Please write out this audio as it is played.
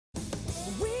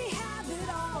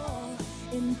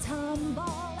in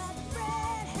Tomball at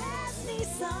Fred Haas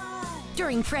Nissan.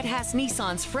 During Fred Haas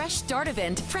Nissan's Fresh Start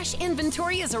event, fresh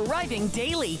inventory is arriving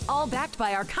daily, all backed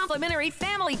by our complimentary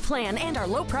family plan and our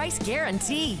low price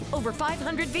guarantee. Over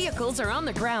 500 vehicles are on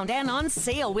the ground and on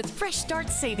sale with Fresh Start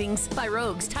savings by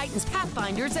Rogues, Titans,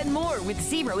 Pathfinders, and more with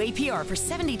 0 APR for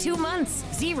 72 months.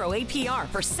 0 APR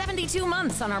for 72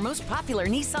 months on our most popular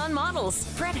Nissan models.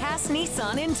 Fred Haas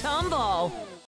Nissan in Tomball.